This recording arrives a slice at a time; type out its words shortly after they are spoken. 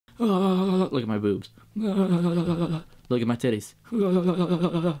Look at my boobs. Look at my titties.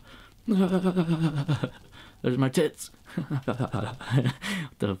 There's my tits. What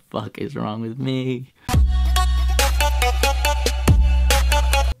the fuck is wrong with me?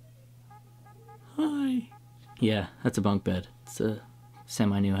 Hi. Yeah, that's a bunk bed. It's a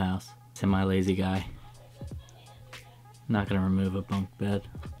semi-new house. Semi-lazy guy. Not gonna remove a bunk bed.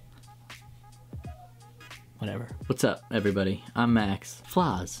 Whatever. What's up, everybody? I'm Max.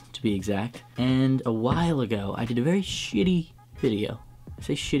 Flaws, to be exact. And a while ago, I did a very shitty video. I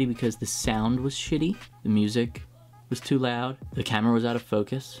say shitty because the sound was shitty, the music was too loud, the camera was out of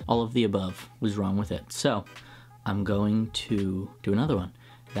focus, all of the above was wrong with it. So, I'm going to do another one.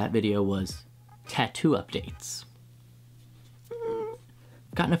 That video was tattoo updates.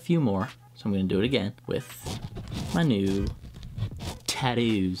 Gotten a few more, so I'm gonna do it again with my new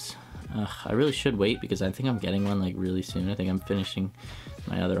tattoos. I really should wait because I think I'm getting one like really soon. I think I'm finishing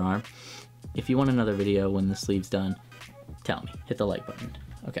my other arm. If you want another video when the sleeve's done, tell me. Hit the like button.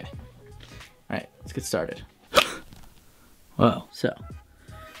 Okay. Alright, let's get started. Whoa. So,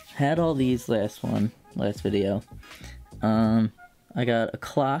 had all these last video. I got a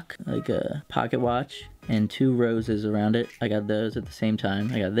clock, like a pocket watch, and 2 roses around it. I got those at the same time.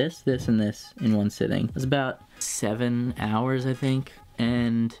 I got this, this, and this in one sitting. It was about 7 hours, I think.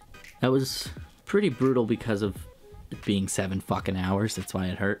 And that was pretty brutal because of it being 7 fucking hours. That's why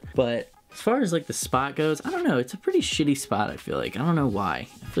it hurt. But as far as like the spot goes, I don't know. It's a pretty shitty spot, I feel like. I don't know why.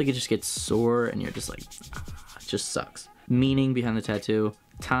 I feel like it just gets sore and you're just like, it just sucks. Meaning behind the tattoo,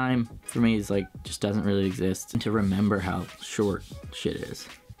 time for me is like, just doesn't really exist. And to remember how short shit is.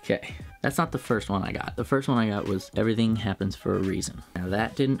 Okay, that's not the first one I got. The first one I got was Everything Happens for a Reason. Now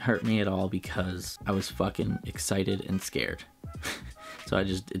that didn't hurt me at all because I was fucking excited and scared. So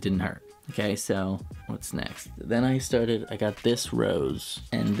it didn't hurt. Okay, so what's next? Then I got this rose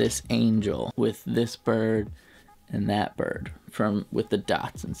and this angel with this bird and that bird with the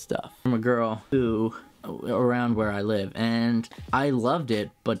dots and stuff. From a girl who, around where I live, and I loved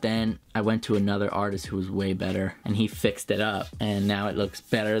it, but then I went to another artist who was way better and he fixed it up and now it looks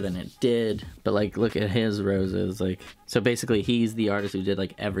better than it did. But like, look at his roses. Like, so basically he's the artist who did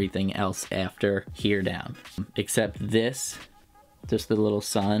like everything else after here down, except this. Just the little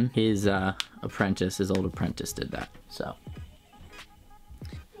sun. His old apprentice did that. So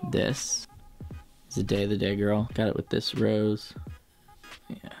this is a Day of the Day girl. Got it with this rose.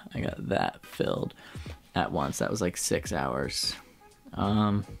 Yeah, I got that filled at once. That was like 6 hours.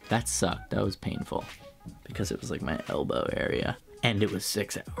 That sucked. That was painful because it was like my elbow area. And it was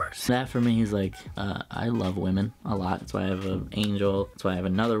 6 hours. That for me is like, I love women a lot. That's why I have an angel. That's why I have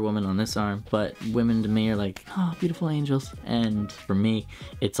another woman on this arm. But women to me are like, oh, beautiful angels. And for me,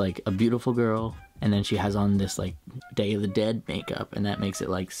 it's like a beautiful girl. And then she has on this like Day of the Dead makeup. And that makes it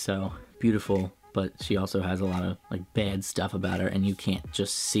like so beautiful. But she also has a lot of like bad stuff about her and you can't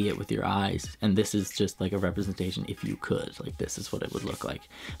just see it with your eyes. And this is just like a representation if you could. Like this is what it would look like.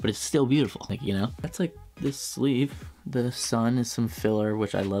 But it's still beautiful, like, you know? That's like this sleeve. The sun is some filler,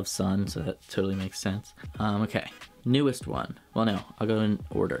 which I love sun, so that totally makes sense. Okay, newest one. Well, no, I'll go in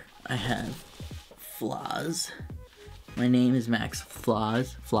order. I have Flaws. My name is Max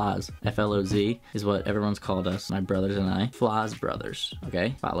Floz. Floz, F-L-O-Z, is what everyone's called us, my brothers and I. Floz Brothers,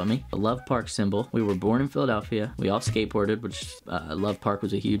 okay? Follow me. A Love Park symbol. We were born in Philadelphia. We all skateboarded, which Love Park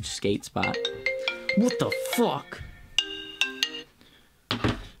was a huge skate spot. What the fuck?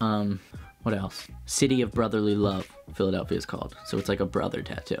 What else? City of Brotherly Love, Philadelphia is called. So it's like a brother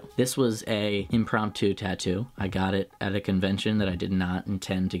tattoo. This was a impromptu tattoo. I got it at a convention that I did not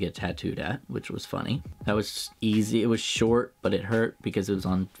intend to get tattooed at, which was funny. That was easy. It was short, but it hurt because it was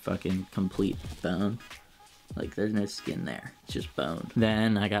on fucking complete bone. Like there's no skin there, it's just bone.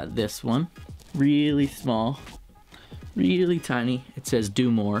 Then I got this one, really small, really tiny. It says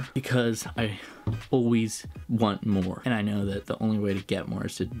do more because I always want more. And I know that the only way to get more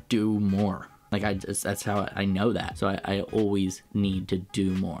is to do more. Like that's how I know that. So I always need to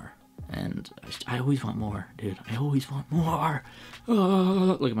do more. And I always want more, dude. I always want more.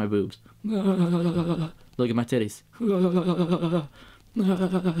 Look at my boobs. Look at my titties.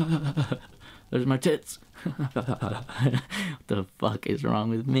 There's my tits. What the fuck is wrong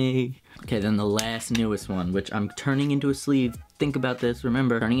with me? Okay, then the last newest one, which I'm turning into a sleeve. Think about this,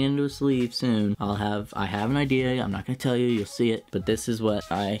 remember, turning it into a sleeve soon. I have an idea, I'm not gonna tell you, you'll see it, but this is what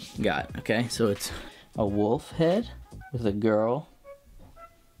I got, okay? So it's a wolf head with a girl.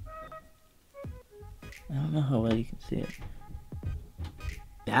 I don't know how well you can see it.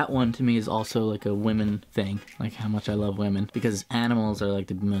 That one to me is also like a women thing, like how much I love women, because animals are like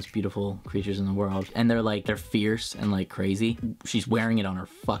the most beautiful creatures in the world, and they're fierce and like crazy. She's wearing it on her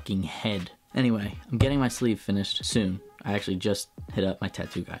fucking head. Anyway, I'm getting my sleeve finished soon. I actually just hit up my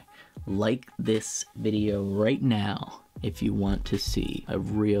tattoo guy. Like this video right now if you want to see a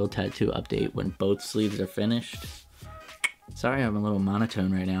real tattoo update when both sleeves are finished. Sorry I'm a little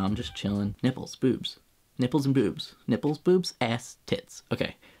monotone right now. I'm just chilling. Nipples, boobs. Nipples and boobs. Nipples, boobs, ass, tits.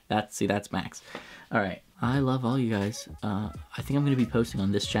 Okay, that's Max. All right, I love all you guys. I think I'm gonna be posting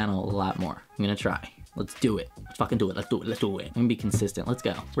on this channel a lot more. I'm gonna try. Let's do it. Let's fucking do it. Let's do it. Let's do it. I'm gonna be consistent. Let's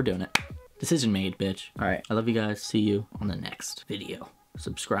go. We're doing it. Decision made, bitch. All right, I love you guys. See you on the next video.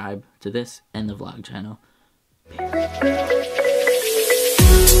 Subscribe to this and the vlog channel.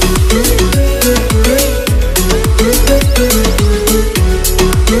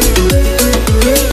 Peace.